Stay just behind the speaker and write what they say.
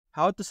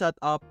how to set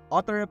up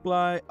auto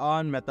reply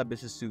on Meta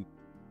Business Suite.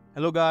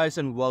 Hello guys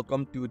and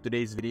welcome to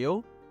today's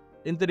video.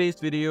 In today's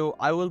video,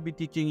 I will be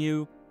teaching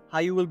you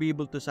how you will be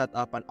able to set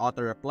up an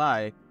auto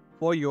reply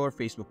for your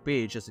Facebook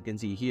page, as you can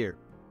see here.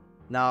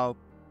 Now,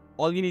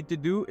 all you need to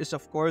do is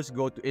of course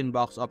go to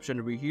inbox option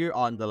over here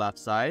on the left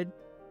side,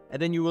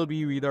 and then you will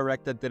be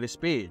redirected to this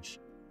page.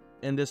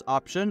 In this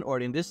option or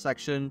in this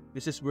section,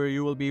 this is where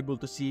you will be able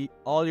to see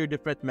all your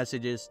different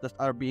messages that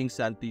are being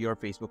sent to your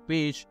Facebook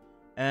page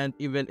and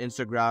even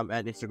Instagram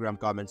and Instagram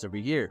comments over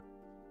here.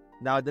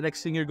 Now, the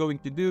next thing you're going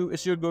to do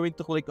is you're going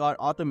to click on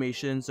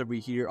automations over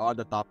here on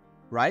the top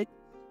right.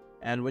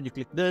 And when you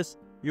click this,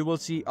 you will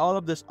see all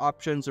of these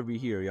options over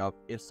here. You have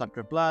instant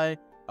reply,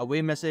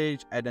 away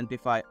message,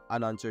 identify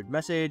unanswered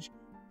message,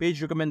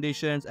 page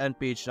recommendations, and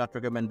page not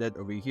recommended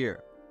over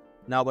here.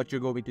 Now what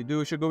you're going to do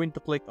is you're going to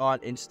click on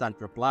instant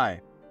reply.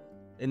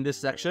 In this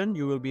section,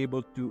 you will be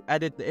able to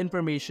edit the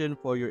information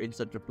for your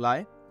instant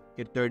reply.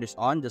 You can turn this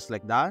on just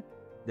like that.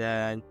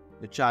 Then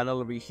the channel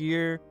over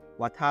here,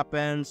 what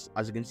happens,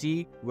 as you can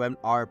see, when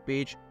our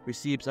page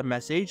receives a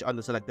message on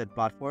the selected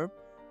platform.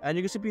 And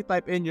you can simply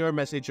type in your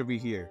message over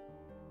here.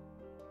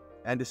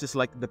 And this is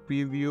like the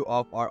preview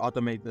of our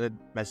automated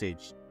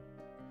message.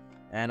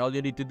 And all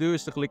you need to do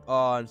is to click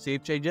on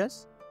Save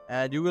Changes,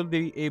 and you will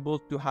be able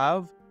to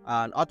have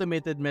an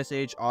automated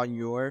message on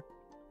your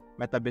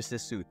Meta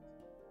Business Suite.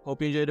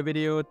 Hope you enjoyed the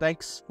video.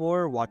 Thanks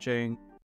for watching.